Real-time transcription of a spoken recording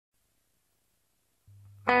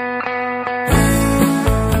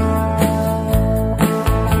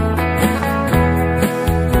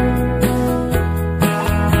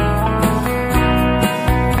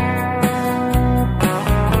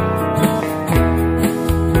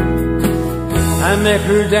I met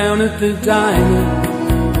her down at the diner.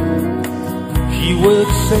 She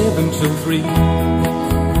worked 7 till 3,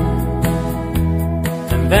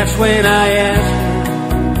 and that's when I asked her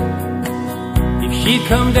if she'd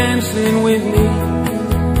come dancing with me.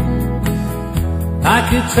 I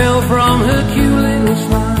could tell from her cute little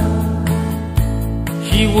smile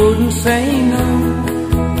she wouldn't say no.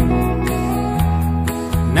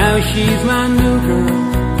 Now she's my new girl,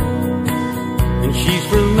 and she's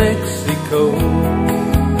from Mexico.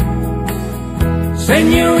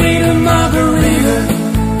 Señorita Margarita,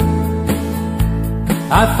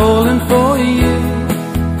 I've fallen for you,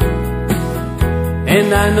 and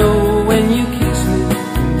I know when you kiss me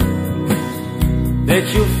that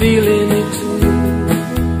you're feeling it too.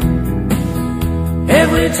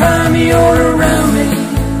 Every time you're around me,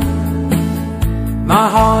 my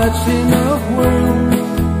heart's in a whirl.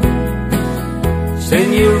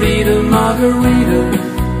 Señorita Margarita,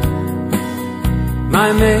 my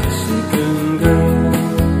Mexican girl.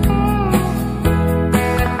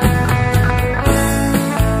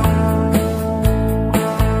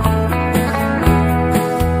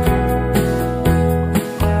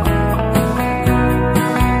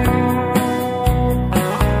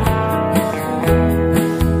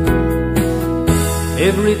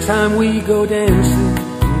 Every time we go dancing,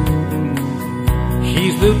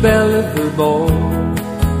 she's the belle of the ball.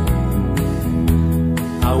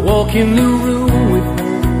 I walk in the room with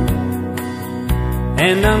her,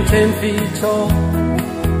 and I'm 10 feet tall.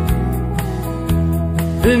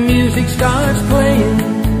 The music starts playing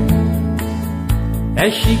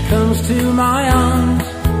as she comes to my arms.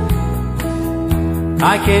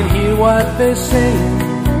 I can't hear what they're saying,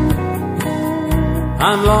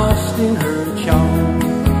 I'm lost in her charm.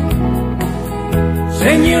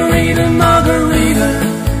 Señorita Margarita,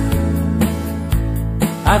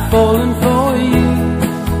 I've fallen for you,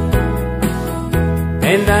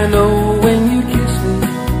 and I know when you kiss me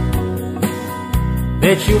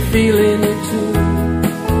that you're feeling it too.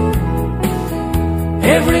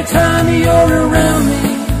 Every time you're around me,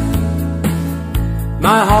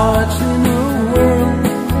 my heart's in a whirl.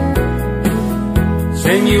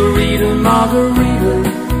 Señorita Margarita,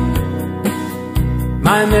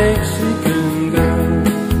 my Mexican girl.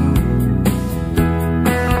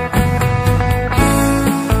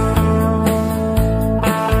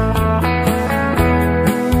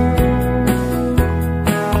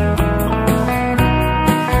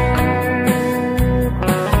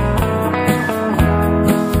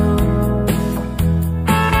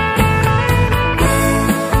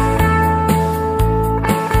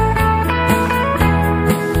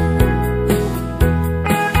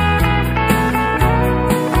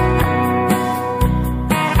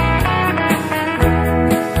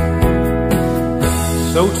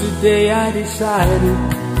 So today I decided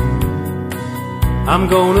I'm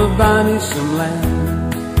gonna buy me some land,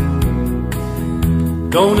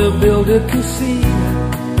 gonna build a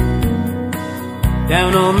casino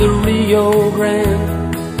down on the Rio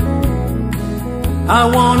Grande. I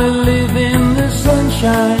wanna live in the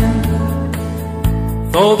sunshine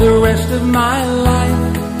for the rest of my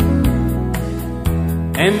life,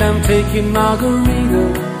 and I'm taking Margarita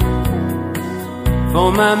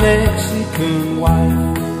for my Mexican wife.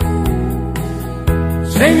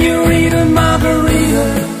 Señorita Margarita,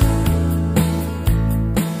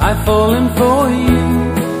 I've fallen for you,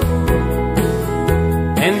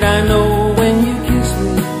 and I know when you kiss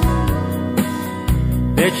me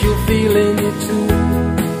that you're feeling it too.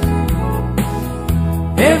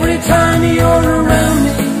 Every time you're around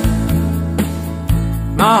me,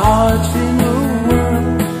 my heart's in a whirl.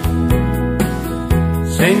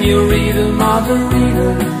 Señorita Margarita,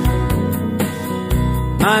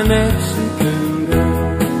 my Mexican girl.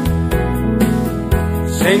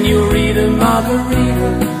 Señorita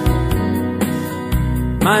Margarita,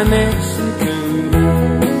 my Mexican girl.